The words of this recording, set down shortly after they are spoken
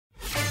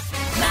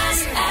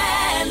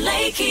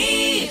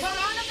Wakey.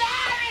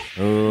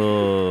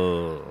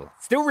 Ooh.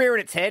 Still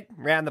rearing its head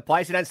around the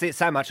place. You don't see it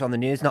so much on the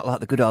news, not like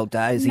the good old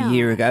days a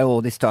year ago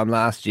or this time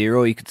last year,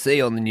 or you could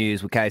see on the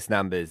news with case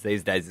numbers.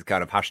 These days it's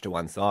kind of hushed to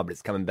one side, but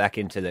it's coming back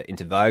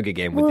into vogue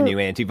again with the new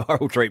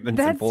antiviral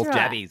treatments and fourth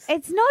jabbies.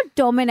 It's not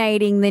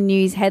dominating the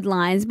news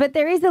headlines, but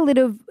there is a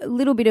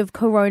little bit of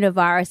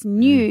coronavirus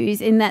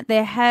news in that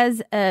there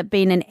has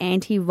been an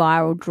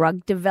antiviral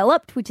drug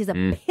developed, which is a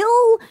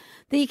pill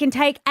that you can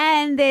take,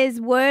 and there's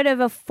word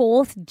of a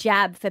fourth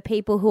jab for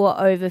people who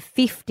are over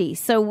 50.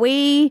 So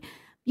we,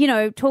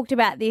 talked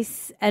about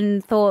this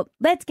and thought,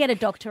 let's get a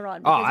doctor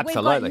on. Oh,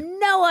 absolutely. We've got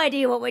no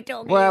idea what we're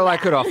talking about. Well, I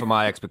could offer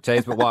my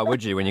expertise, but why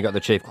would you when you got the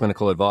Chief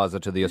Clinical Advisor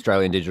to the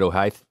Australian Digital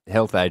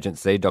Health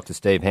Agency, Dr.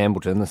 Steve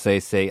Hambleton, the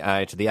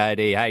CCA to the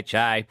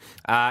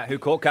ADHA, who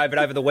caught COVID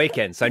over the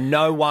weekend. So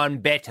no one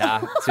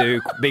better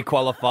to be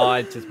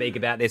qualified to speak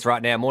about this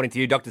right now. Morning to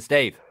you, Dr.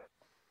 Steve.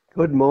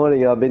 Good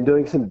morning. I've been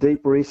doing some deep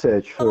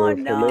research for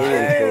me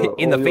and for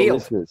in the all field. your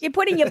listeners. You're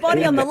putting your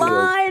body on the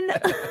line.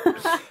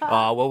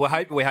 Oh, well,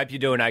 we hope you're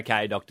doing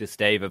okay, Dr.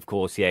 Steve. Of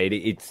course, yeah.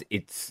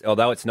 It's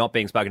although it's not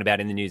being spoken about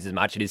in the news as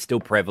much, it is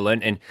still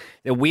prevalent, and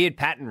a weird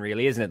pattern,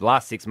 really, isn't it? The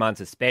last 6 months,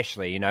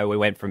 especially. We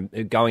went from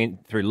going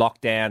through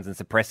lockdowns and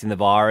suppressing the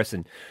virus,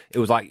 and it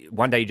was like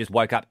one day you just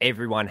woke up,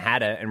 everyone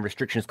had it, and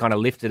restrictions kind of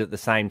lifted at the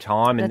same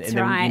time, and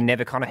then you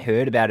never kind of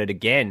heard about it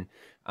again.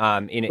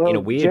 In a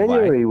weird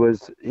January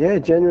way.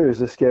 January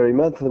was a scary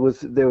month. There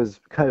was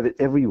COVID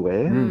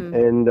everywhere,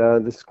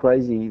 and this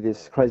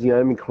crazy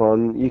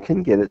Omicron, you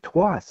can get it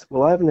twice.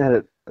 Well, I haven't had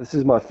it. This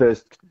is my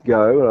first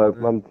go,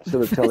 and I'm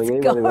sort of telling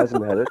anyone who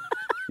hasn't had it,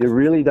 you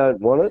really don't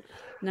want it.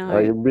 No,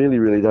 you really,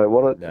 really don't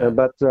want it. No.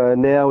 But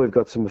now we've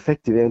got some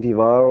effective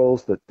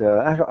antivirals that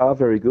are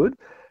very good.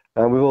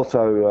 We've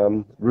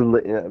also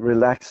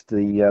relaxed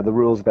the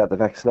rules about the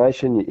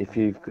vaccination. If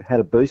you've had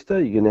a booster,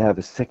 you're going to have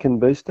a second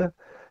booster.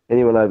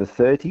 Anyone over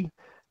 30,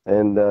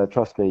 and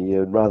trust me,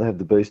 you'd rather have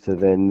the booster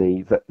than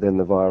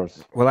the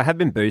virus. Well, I have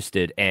been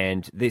boosted,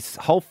 and this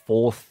whole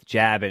fourth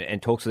jab and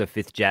talks of the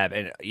fifth jab,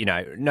 and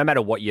no matter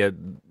what your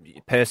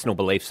personal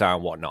beliefs are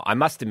and whatnot, I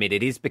must admit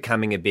it is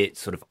becoming a bit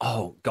sort of,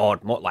 oh God,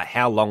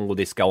 how long will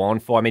this go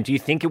on for? I mean, do you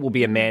think it will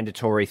be a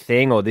mandatory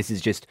thing, or this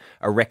is just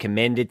a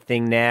recommended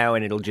thing now,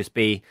 and it'll just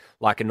be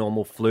like a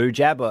normal flu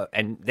jab?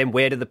 And then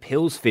where do the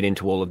pills fit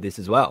into all of this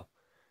as well?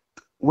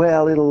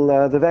 Well,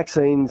 the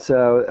vaccines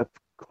are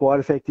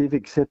quite effective,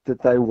 except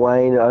that they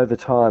wane over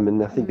time,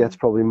 and I think that's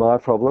probably my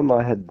problem.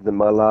 I had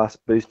my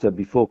last booster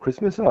before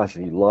Christmas. I was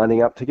actually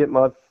lining up to get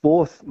my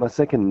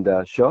second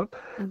shot,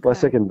 my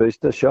second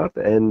booster shot,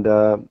 and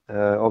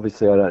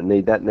obviously I don't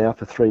need that now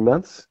for 3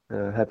 months.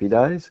 Happy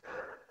days.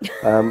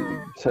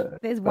 So,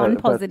 there's one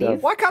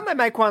positive. Why can't they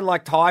make one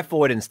like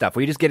typhoid and stuff,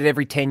 where you just get it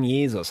every 10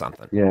 years or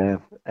something? Yeah,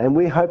 and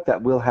we hope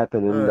that will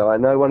happen. And I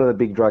know one of the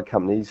big drug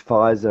companies,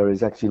 Pfizer,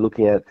 is actually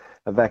looking at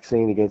a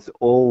vaccine against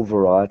all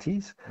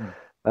varieties.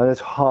 And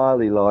it's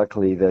highly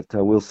likely that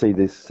we'll see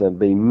this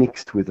be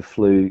mixed with the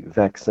flu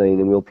vaccine,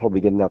 and we'll probably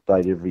get an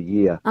update every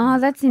year. Oh,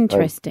 that's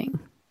interesting.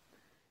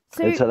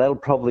 So that'll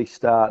probably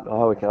start,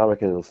 I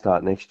reckon it'll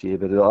start next year,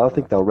 but I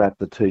think they'll wrap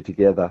the two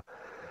together.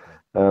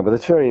 But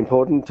it's very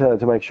important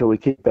to make sure we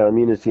keep our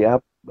immunity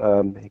up.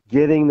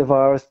 Getting the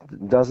virus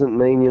doesn't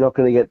mean you're not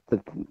going to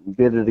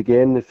get it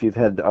again. If you've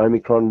had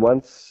Omicron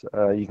once,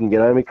 you can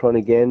get Omicron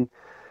again.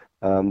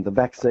 The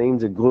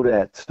vaccines are good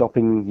at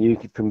stopping you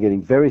from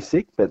getting very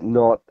sick, but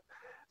not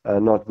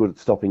good at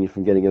stopping you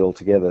from getting it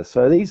altogether.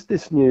 So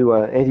this new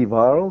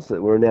antivirals that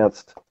were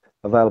announced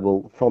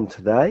available from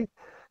today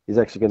is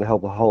actually going to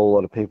help a whole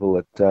lot of people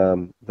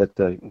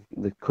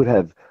that could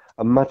have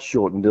a much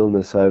shortened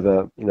illness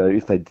over,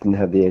 if they didn't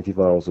have the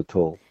antivirals at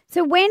all.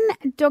 So when,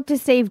 Dr.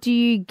 Steve, do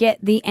you get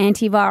the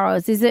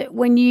antivirals? Is it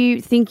when you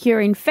think you're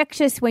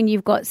infectious, when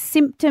you've got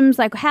symptoms?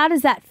 Like, how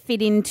does that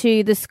fit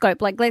into the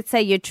scope? Like, let's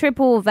say you're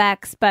triple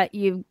vax, but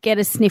you get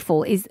a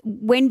sniffle.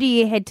 When do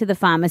you head to the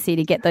pharmacy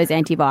to get those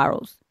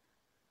antivirals?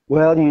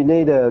 Well, you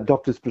need a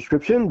doctor's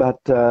prescription, but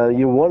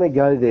you want to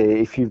go there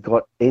if you've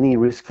got any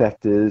risk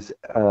factors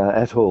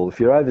at all. If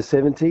you're over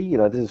 70,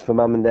 this is for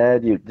mum and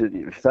dad,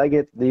 if they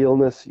get the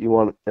illness, you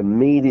want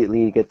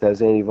immediately to get those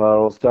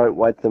antivirals. Don't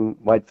wait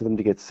for them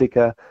to get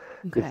sicker.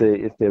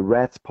 Okay. If they're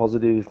rats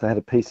positive, if they had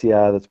a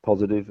PCR that's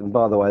positive, and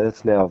by the way,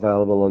 that's now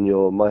available on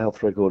your My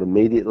Health record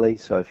immediately.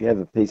 So if you have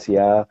a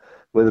PCR,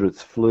 whether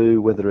it's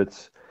flu, whether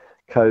it's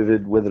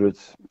COVID, whether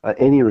it's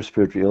any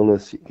respiratory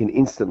illness, you can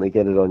instantly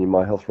get it on your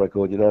My Health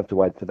record. You don't have to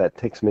wait for that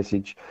text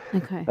message.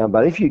 Okay.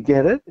 But if you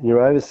get it and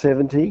you're over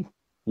 70,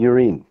 you're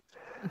in.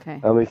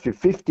 Okay. If you're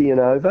 50 and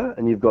over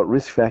and you've got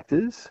risk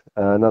factors,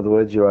 in other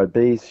words, you're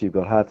obese, you've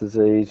got heart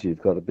disease,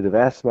 you've got a bit of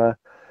asthma,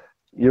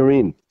 you're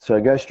in.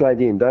 So go straight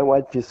in. Don't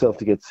wait for yourself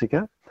to get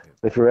sicker.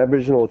 If you're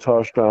Aboriginal or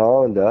Torres Strait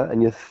Islander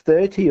and you're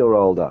 30 or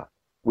older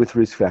with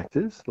risk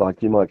factors,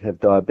 like you might have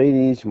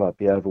diabetes, you might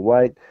be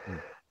overweight,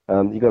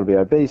 you've got to be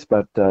obese,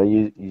 but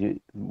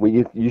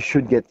you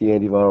should get the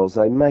antivirals.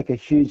 They make a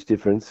huge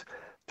difference.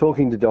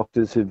 Talking to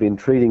doctors who've been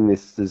treating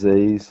this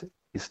disease,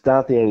 you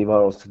start the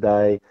antivirals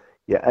today,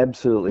 you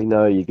absolutely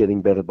know you're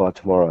getting better by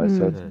tomorrow.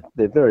 So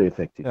they're very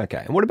effective.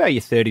 Okay. And what about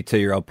your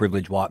 32-year-old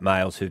privileged white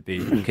males who've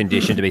been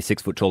conditioned to be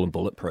 6 foot tall and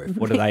bulletproof?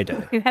 What do they do?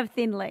 Who have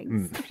thin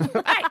legs.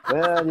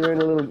 Well, you're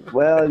in a little.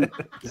 Well,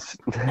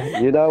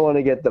 you don't want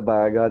to get the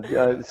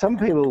bug. Some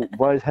people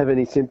won't have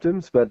any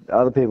symptoms, but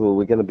other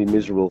people are going to be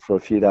miserable for a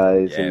few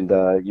days, and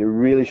you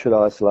really should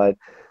isolate.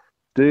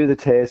 Do the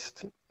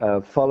test.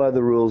 Follow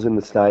the rules in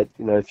the state.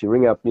 If you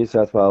ring up New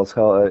South Wales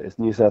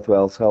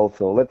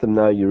Health, or let them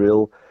know you're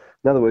ill.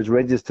 In other words,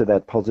 register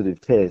that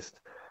positive test.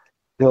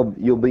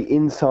 You'll be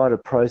inside a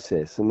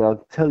process, and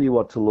they'll tell you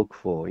what to look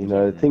for.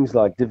 Things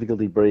like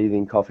difficulty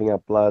breathing, coughing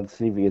up blood,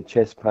 significant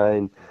chest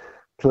pain,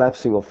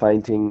 collapsing or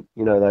fainting.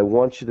 They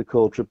want you to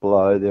call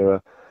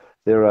 000.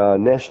 There are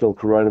national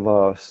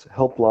coronavirus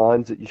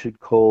helplines that you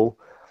should call,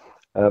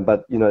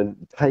 but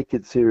take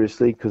it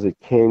seriously because it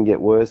can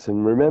get worse.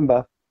 And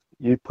remember,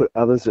 you put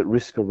others at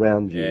risk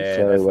around you. Yeah,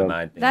 so that's the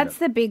main thing. That's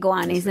the big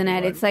one, isn't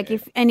it? It's like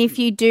if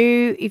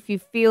you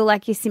feel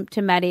like you're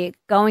symptomatic,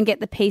 go and get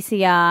the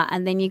PCR,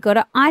 and then you got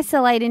to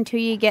isolate until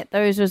you get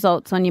those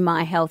results on your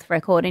My Health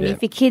record. And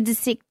if your kids are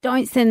sick,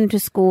 don't send them to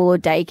school or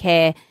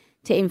daycare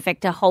to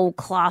infect a whole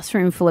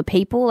classroom full of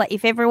people. Like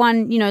if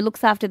everyone,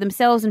 looks after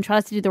themselves and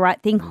tries to do the right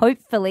thing,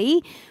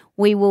 hopefully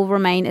we will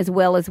remain as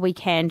well as we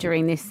can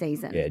during this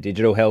season. Yeah,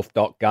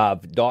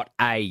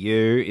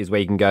 digitalhealth.gov.au is where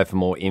you can go for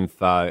more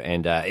info.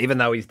 And even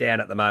though he's down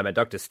at the moment,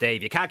 Dr.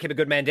 Steve, you can't keep a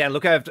good man down.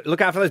 Look after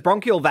those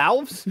bronchial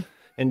valves.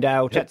 And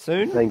we'll chat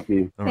soon. Thank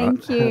you.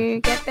 Thank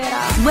you. Get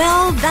better.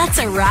 Well, that's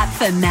a wrap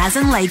for Maz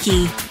and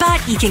Lakey.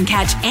 But you can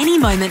catch any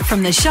moment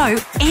from the show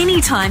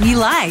anytime you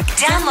like.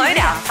 Download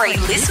our free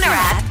listener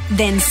app,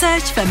 then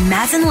search for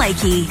Maz and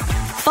Lakey.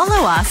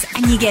 Follow us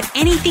and you get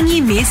anything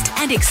you missed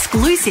and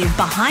exclusive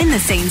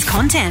behind-the-scenes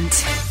content.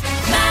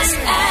 Maz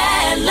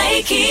and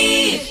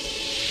Lakey.